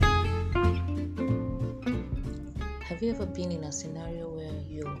Have you ever been in a scenario where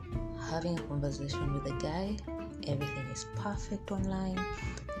you're having a conversation with a guy, everything is perfect online,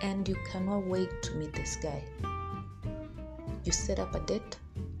 and you cannot wait to meet this guy? You set up a date,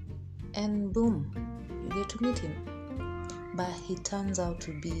 and boom, you get to meet him. But he turns out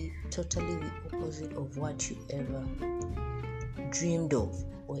to be totally the opposite of what you ever dreamed of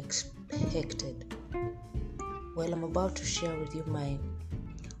or expected. Well, I'm about to share with you my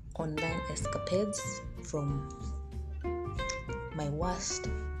online escapades from my worst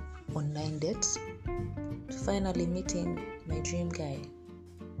online dates to finally meeting my dream guy.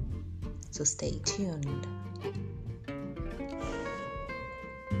 So stay tuned.